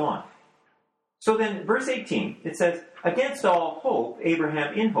 and so on. So then, verse 18, it says, against all hope,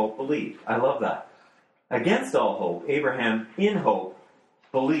 Abraham in hope believed. I love that. Against all hope, Abraham in hope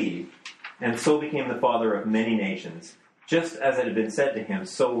believed, and so became the father of many nations. Just as it had been said to him,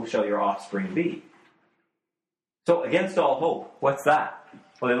 so shall your offspring be. So, against all hope, what's that?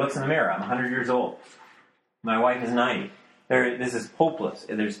 Well, he looks in the mirror. I'm 100 years old. My wife is 90. This is hopeless.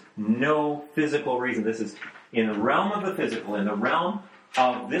 There's no physical reason. This is in the realm of the physical, in the realm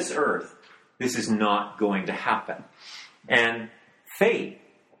of this earth. This is not going to happen. And faith,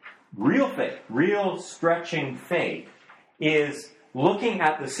 real stretching faith, is looking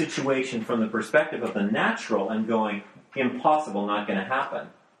at the situation from the perspective of the natural and going, impossible, not going to happen.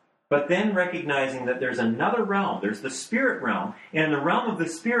 But then recognizing that there's another realm. There's the spirit realm. And in the realm of the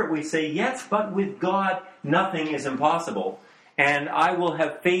spirit, we say, yes, but with God, nothing is impossible. And I will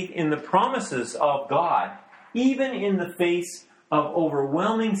have faith in the promises of God, even in the face of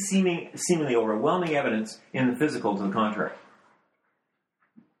overwhelming, seemingly overwhelming evidence in the physical to the contrary.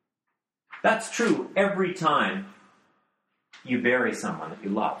 That's true every time you bury someone that you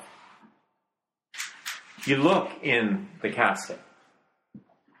love. You look in the casket,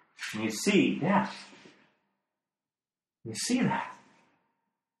 and you see death. You see that.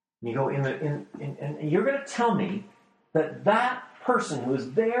 And you go and you're going to tell me that person who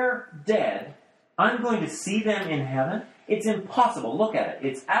is there dead, I'm going to see them in heaven? It's impossible. Look at it.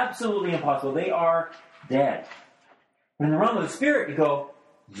 It's absolutely impossible. They are dead. And in the realm of the spirit, you go,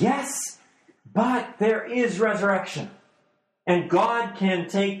 yes, but there is resurrection. And God can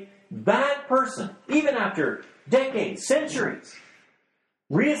take that person, even after decades, centuries,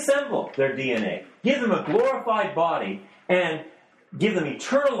 reassemble their DNA, give them a glorified body, and give them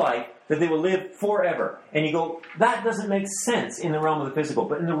eternal life that they will live forever. And you go, that doesn't make sense in the realm of the physical.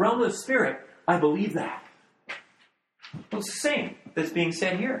 But in the realm of the spirit, I believe that. Well, it's the same that's being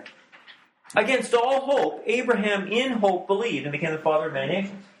said here. Against all hope, Abraham in hope believed and became the father of many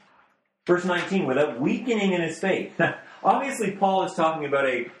nations. Verse 19, without weakening in his faith. Obviously, Paul is talking about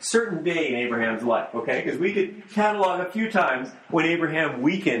a certain day in Abraham's life, okay? Because we could catalog a few times when Abraham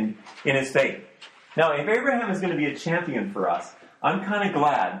weakened in his faith. Now, if Abraham is going to be a champion for us, I'm kind of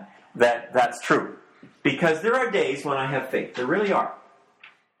glad that that's true. Because there are days when I have faith. There really are.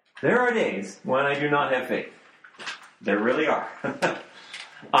 There are days when I do not have faith. There really are.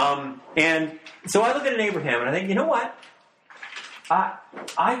 And so I look at an Abraham and I think, you know what? I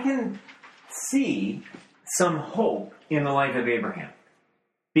can see some hope in the life of Abraham.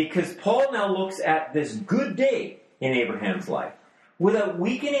 Because Paul now looks at this good day in Abraham's life. Without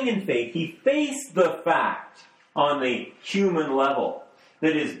weakening in faith, he faced the fact on the human level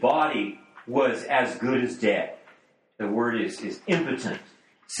that his body was as good as dead. The word is impotent.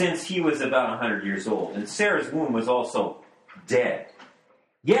 Since he was about 100 years old. And Sarah's womb was also dead.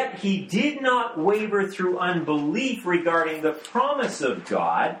 Yet he did not waver through unbelief regarding the promise of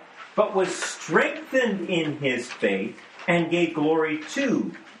God, but was strengthened in his faith and gave glory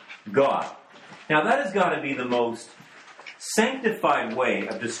to God. Now that has got to be the most sanctified way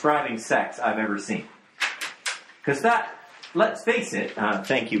of describing sex I've ever seen. Because that, let's face it,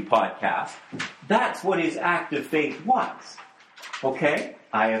 thank you podcast, that's what his act of faith was. Okay?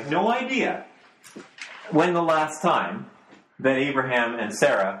 I have no idea when the last time that Abraham and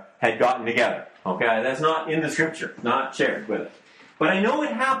Sarah had gotten together. Okay? That's not in the scripture, not shared with us. But I know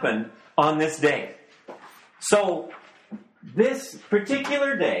it happened on this day. So, this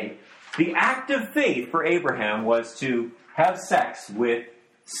particular day, the act of faith for Abraham was to have sex with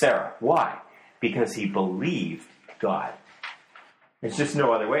Sarah. Why? Because he believed God. There's just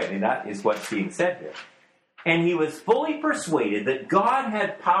no other way. I mean, that is what's being said here. And he was fully persuaded that God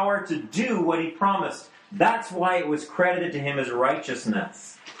had power to do what he promised. That's why it was credited to him as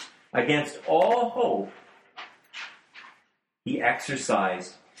righteousness. Against all hope, he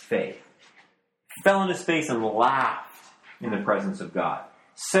exercised faith. Fell on his face and laughed in the presence of God.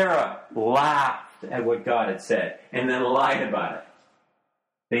 Sarah laughed at what God had said and then lied about it.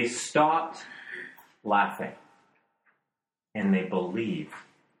 They stopped laughing and they believed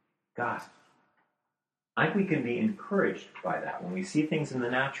God. I think we can be encouraged by that when we see things in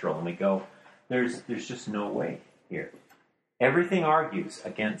the natural and we go, there's just no way here. Everything argues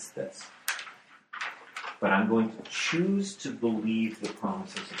against this. But I'm going to choose to believe the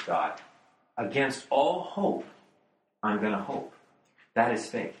promises of God. Against all hope, I'm going to hope. That is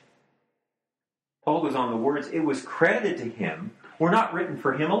faith. Paul goes on, the words, it was credited to him, were not written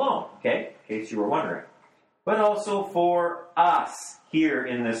for him alone, okay, in case you were wondering, but also for us here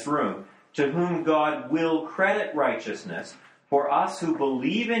in this room, to whom God will credit righteousness, for us who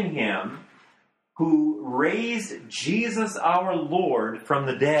believe in him, who raised Jesus our Lord from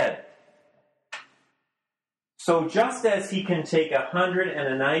the dead. So just as he can take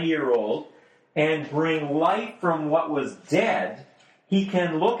 190-year-old and bring life from what was dead, he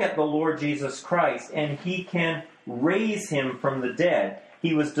can look at the Lord Jesus Christ and he can raise him from the dead.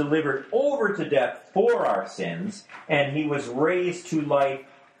 He was delivered over to death for our sins, and he was raised to life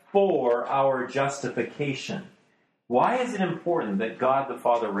for our justification. Why is it important that God the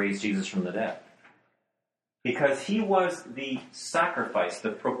Father raised Jesus from the dead? Because he was the sacrifice,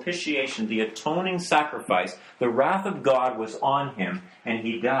 the propitiation, the atoning sacrifice. The wrath of God was on him, and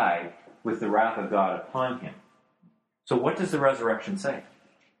he died with the wrath of God upon him. So what does the resurrection say?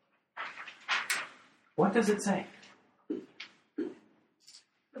 What does it say?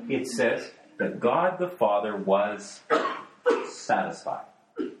 It says that God the Father was satisfied.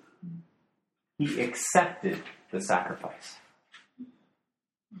 He accepted the sacrifice.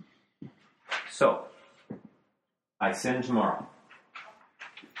 So, I sin tomorrow.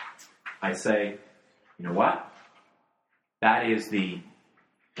 I say, you know what? That is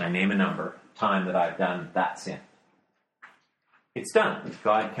I name a number, time that I've done that sin. It's done.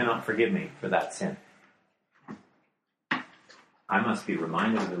 God cannot forgive me for that sin. I must be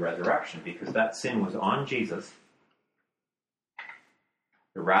reminded of the resurrection because that sin was on Jesus.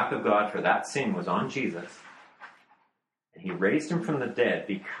 The wrath of God for that sin was on Jesus. And he raised him from the dead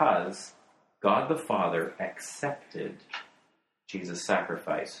because God the Father accepted Jesus'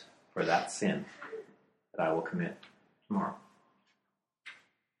 sacrifice for that sin that I will commit tomorrow.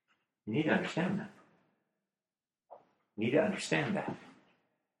 You need to understand that. You need to understand that.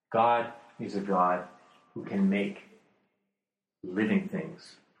 God is a God who can make living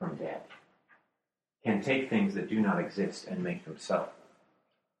things from dead. Can take things that do not exist and make them so.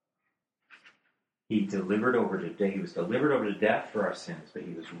 He was delivered over to death for our sins, but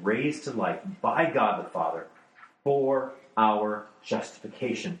he was raised to life by God the Father for our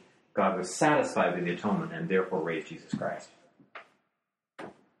justification. God was satisfied with the atonement and therefore raised Jesus Christ.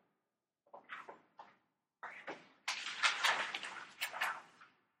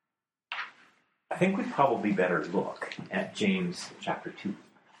 I think we'd probably better look at James chapter 2,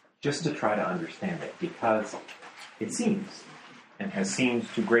 just to try to understand it, because it seems, and has seemed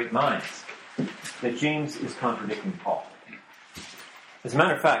to great minds, that James is contradicting Paul. As a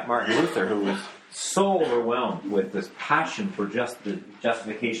matter of fact, Martin Luther, who was so overwhelmed with this passion for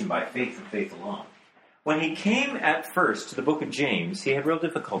justification by faith and faith alone, when he came at first to the book of James, he had real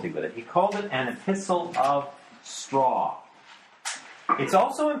difficulty with it. He called it an epistle of straw. It's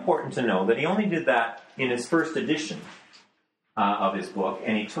also important to know that he only did that in his first edition of his book,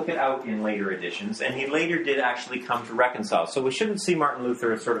 and he took it out in later editions, and he later did actually come to reconcile. So we shouldn't see Martin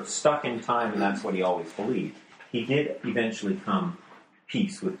Luther as sort of stuck in time, and that's what he always believed. He did eventually come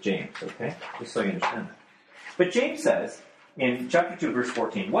peace with James, okay? Just so you understand that. But James says, in chapter 2, verse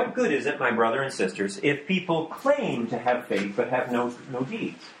 14, "What good is it, my brother and sisters, if people claim to have faith but have no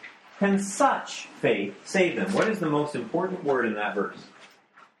deeds? Can such faith save them?" What is the most important word in that verse?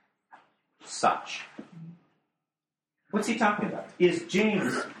 Such. What's he talking about? Is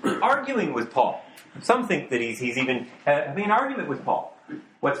James arguing with Paul? Some think that he's even having an argument with Paul.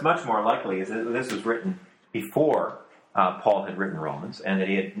 What's much more likely is that this was written before Paul had written Romans, and that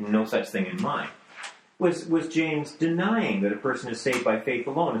he had no such thing in mind. Was James denying that a person is saved by faith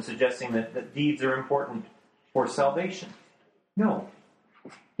alone and suggesting that deeds are important for salvation? No.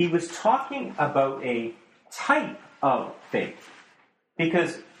 He was talking about a type of faith.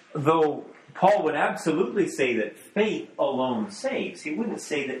 Because though Paul would absolutely say that faith alone saves, he wouldn't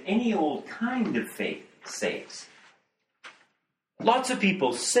say that any old kind of faith saves. Lots of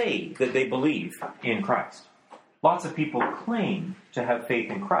people say that they believe in Christ. Lots of people claim to have faith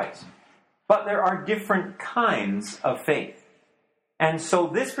in Christ. But there are different kinds of faith. And so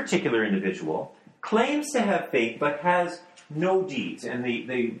this particular individual claims to have faith but has no deeds. And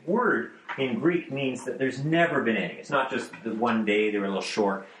the word in Greek means that there's never been any. It's not just the one day they were a little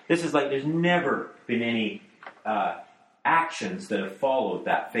short. This is like there's never been any actions that have followed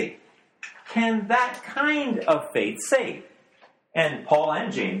that faith. Can that kind of faith save? And Paul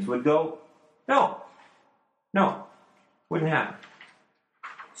and James would go, no, wouldn't happen.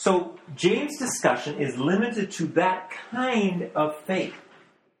 So James' discussion is limited to that kind of faith.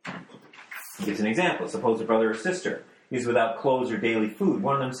 He gives an example. Suppose a brother or sister is without clothes or daily food.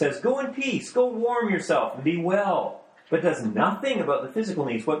 One of them says, "Go in peace, go warm yourself and be well." but does nothing about the physical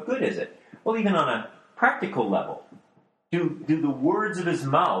needs, what good is it? Well, even on a practical level, do the words of his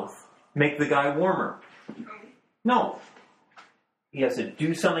mouth make the guy warmer? No. He has to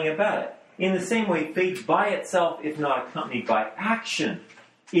do something about it. In the same way, faith by itself, if not accompanied by action,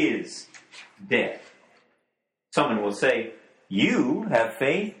 is dead. Someone will say, you have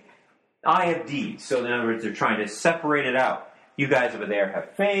faith, I have deeds. So in other words, they're trying to separate it out. You guys over there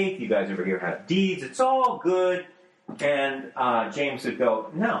have faith, you guys over here have deeds, it's all good. And James would go,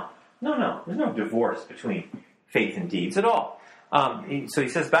 no, there's no divorce between faith and deeds at all. So he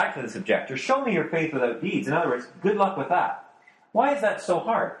says back to this objector, show me your faith without deeds. In other words, good luck with that. Why is that so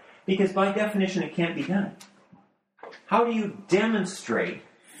hard? Because by definition it can't be done. How do you demonstrate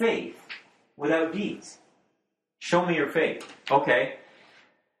faith without deeds? Show me your faith. Okay.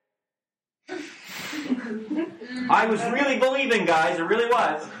 I was really believing, guys. It really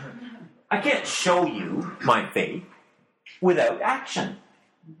was. I can't show you my faith without action.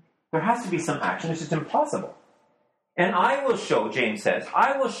 There has to be some action. It's just impossible. And I will show, James says,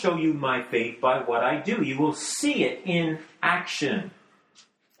 I will show you my faith by what I do. You will see it in action.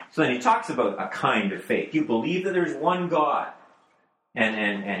 So then he talks about a kind of faith. You believe that there's one God.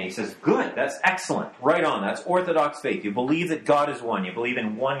 And he says, good, that's excellent. Right on, that's orthodox faith. You believe that God is one. You believe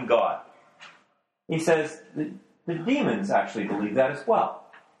in one God. He says, the demons actually believe that as well.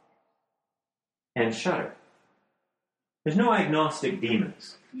 And shudder. There's no agnostic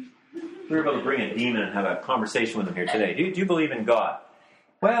demons. We were able to bring a demon and have a conversation with them here today. Do you believe in God?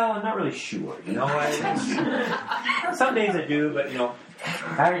 Well, I'm not really sure. Some days I do, but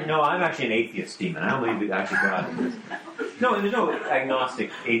I'm actually an atheist demon. I don't believe that actually God exists. No, there's no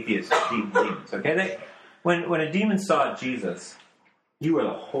agnostic atheist demons. Okay, when a demon saw Jesus, you are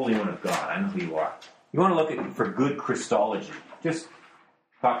the Holy One of God. I know who you are. You want to look for good Christology? Just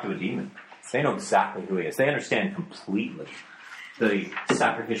talk to a demon. They know exactly who he is. They understand completely the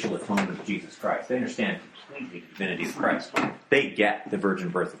sacrificial atonement of Jesus Christ. They understand completely the divinity of Christ. They get the virgin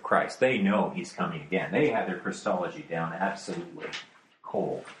birth of Christ. They know he's coming again. They have their Christology down absolutely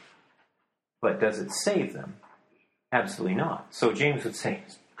cold. But does it save them? Absolutely not. So James would say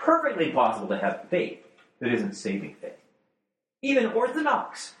it's perfectly possible to have faith that isn't saving faith. Even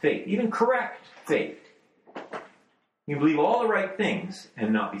orthodox faith, even correct faith. You believe all the right things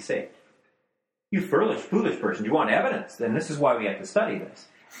and not be saved. You foolish person, you want evidence? Then this is why we have to study this.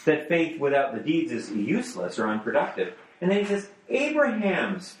 That faith without the deeds is useless or unproductive. And then he says,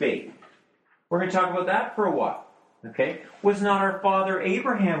 Abraham's faith. We're going to talk about that for a while. Okay? Was not our father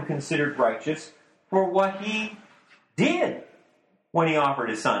Abraham considered righteous for what he did when he offered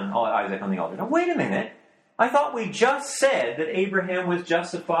his son Isaac on the altar? Now wait a minute. I thought we just said that Abraham was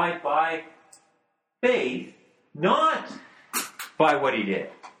justified by faith, not by what he did.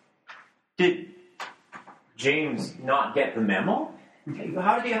 Did James not get the memo?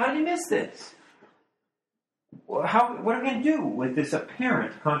 How did he miss this? What are we going to do with this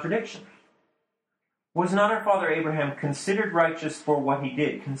apparent contradiction? Was not our father Abraham considered righteous for what he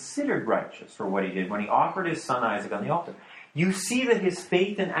did? Considered righteous for what he did when he offered his son Isaac on the altar. You see that his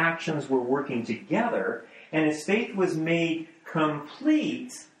faith and actions were working together, and his faith was made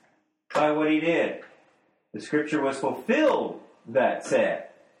complete by what he did. The scripture was fulfilled that said,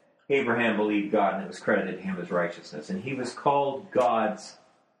 Abraham believed God and it was credited to him as righteousness. And he was called God's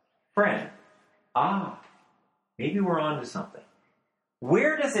friend. Maybe we're on to something.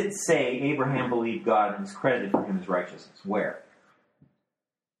 Where does it say Abraham believed God and it was credited for him as righteousness? Where?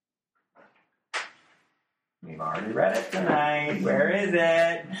 We've already read it tonight. Where is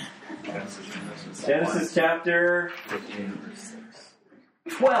it? Genesis chapter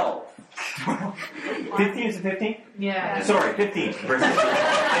 12. 15, is it 15? Yeah. Sorry, 15. Verse 15.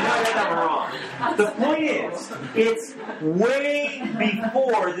 I know I read that one wrong. The point is, it's way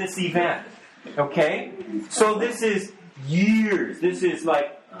before this event. Okay? So this is years. This is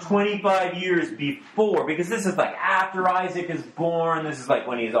like 25 years before, because this is like after Isaac is born. This is like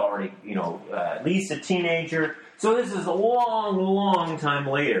when he's already, at least a teenager. So this is a long, long time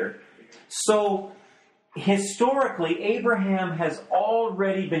later. So historically, Abraham has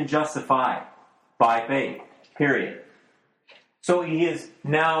already been justified by faith, period. So he is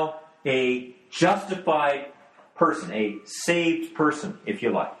now a justified person, a saved person, if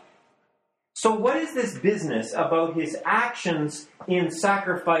you like. So what is this business about his actions in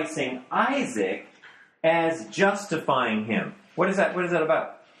sacrificing Isaac as justifying him? What is that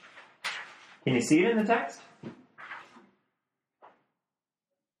about? Can you see it in the text?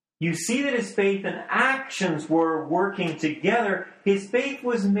 You see that his faith and actions were working together. His faith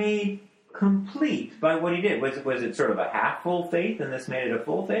was made complete by what he did. Was it sort of a half-full faith and this made it a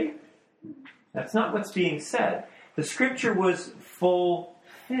full faith? That's not what's being said. The Scripture was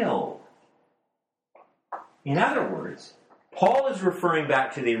fulfilled. In other words, Paul is referring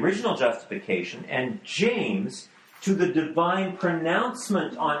back to the original justification, and James to the divine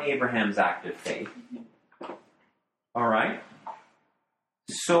pronouncement on Abraham's act of faith. All right?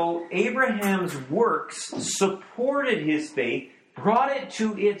 So Abraham's works supported his faith, brought it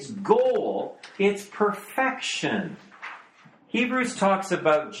to its goal, its perfection. Hebrews talks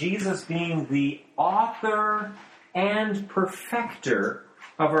about Jesus being the author and perfecter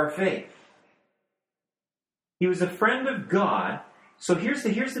of our faith. He was a friend of God. So here's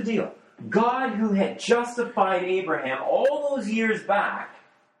the deal. God, who had justified Abraham all those years back,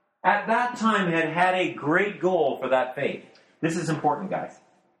 at that time had a great goal for that faith. This is important, guys.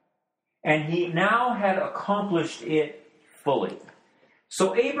 And he now had accomplished it fully.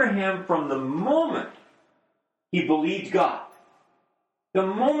 So Abraham, from the moment he believed God, the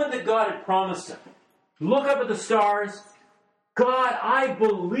moment that God had promised him, look up at the stars, God, I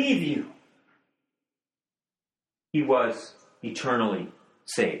believe you. He was eternally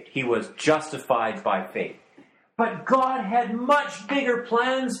saved. He was justified by faith. But God had much bigger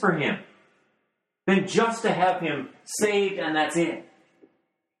plans for him than just to have him saved and that's it.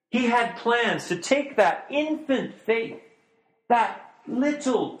 He had plans to take that infant faith, that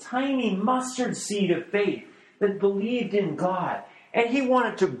little tiny mustard seed of faith that believed in God, and he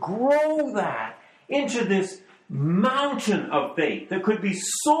wanted to grow that into this mountain of faith that could be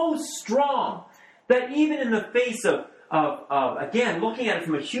so strong that even in the face of again, looking at it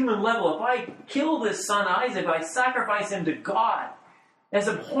from a human level, if I kill this son Isaac, if I sacrifice him to God, as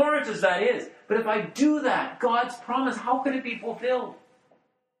abhorrent as that is, but if I do that, God's promise, how could it be fulfilled?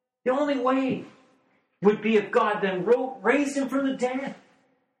 The only way would be if God then raised him from the dead.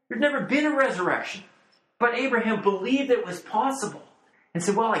 There'd never been a resurrection. But Abraham believed it was possible and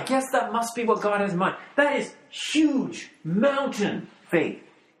said, well, I guess that must be what God has in mind. That is huge mountain faith.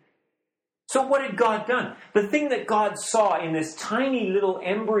 So what had God done? The thing that God saw in this tiny little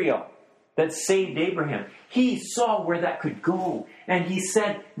embryo that saved Abraham, he saw where that could go. And he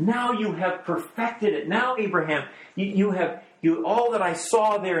said, now you have perfected it. Now, Abraham, you all that I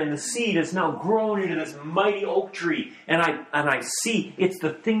saw there in the seed has now grown into this mighty oak tree. And I see it's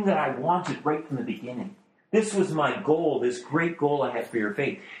the thing that I wanted right from the beginning. This was my goal, this great goal I had for your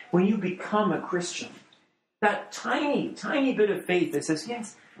faith. When you become a Christian, that tiny, tiny bit of faith that says,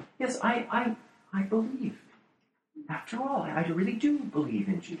 yes, I believe. After all, I really do believe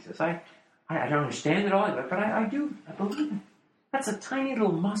in Jesus. I don't understand it all, but I do. I believe it. That's a tiny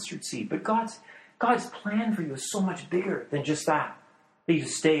little mustard seed. But God's plan for you is so much bigger than just that. That you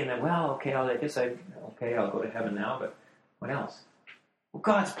stay and then, well, okay, I'll go to heaven now, but what else? Well,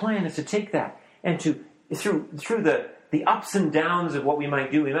 God's plan is to take that and to through the ups and downs of what we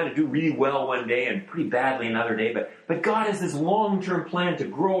might do. We might do really well one day and pretty badly another day, but God has this long-term plan to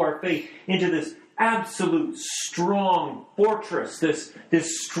grow our faith into this absolute strong fortress, this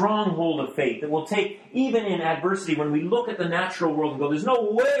stronghold of faith that will take, even in adversity, when we look at the natural world and go, there's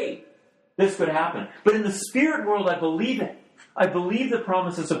no way this could happen. But in the spirit world, I believe it. I believe the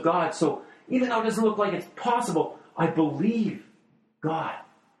promises of God. So even though it doesn't look like it's possible, I believe God.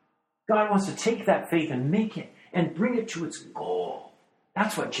 God wants to take that faith and make it and bring it to its goal.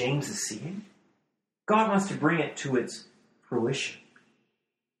 That's what James is seeing. God wants to bring it to its fruition.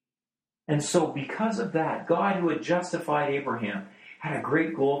 And so because of that, God, who had justified Abraham, had a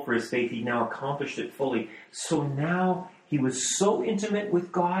great goal for his faith. He now accomplished it fully. So now he was so intimate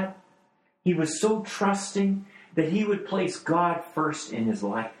with God, he was so trusting that he would place God first in his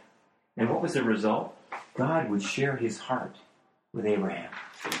life. And what was the result? God would share his heart with Abraham.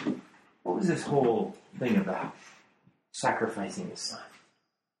 What was this whole thing about? Sacrificing his son.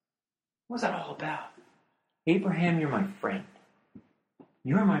 What was that all about? Abraham, you're my friend.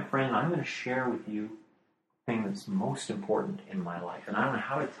 You're my friend. I'm going to share with you the thing that's most important in my life. And I don't know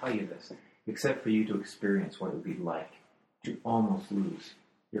how to tell you this, except for you to experience what it would be like to almost lose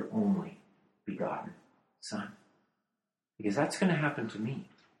your only begotten son. Because that's going to happen to me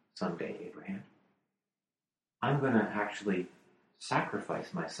someday, Abraham. I'm going to actually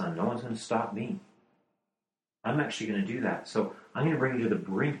sacrifice my son. No one's going to stop me. I'm actually going to do that. So I'm going to bring you to the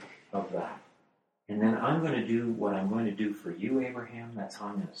brink of that. And then I'm going to do what I'm going to do for you, Abraham. That's how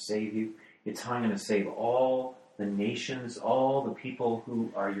I'm going to save you. It's how I'm going to save all the nations, all the people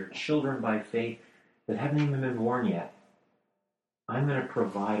who are your children by faith that haven't even been born yet. I'm going to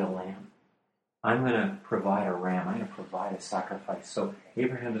provide a lamb. I'm going to provide a ram. I'm going to provide a sacrifice. So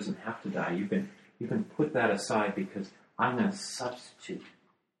Abraham doesn't have to die. You can put that aside because I'm going to substitute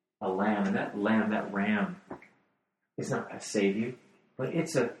a lamb. And that lamb, that ram, is not going to save you, but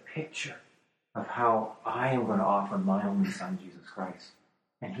it's a picture of how I am going to offer my only son, Jesus Christ.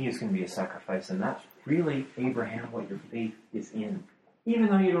 And he is going to be a sacrifice. And that's really, Abraham, what your faith is in, even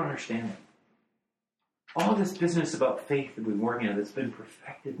though you don't understand it. All this business about faith that we're working on that's been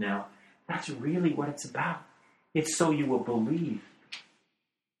perfected now, that's really what it's about. It's so you will believe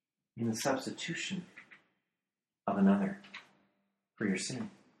in the substitution of another for your sin.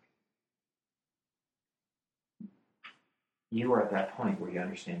 You are at that point where you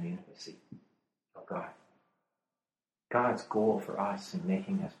understand the intimacy of God. God's goal for us in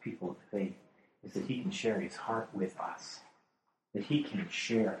making us people of faith is that he can share his heart with us. That he can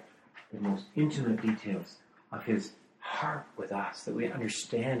share the most intimate details of his heart with us. That we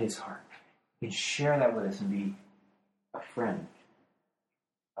understand his heart. He can share that with us and be a friend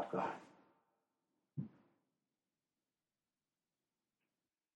of God.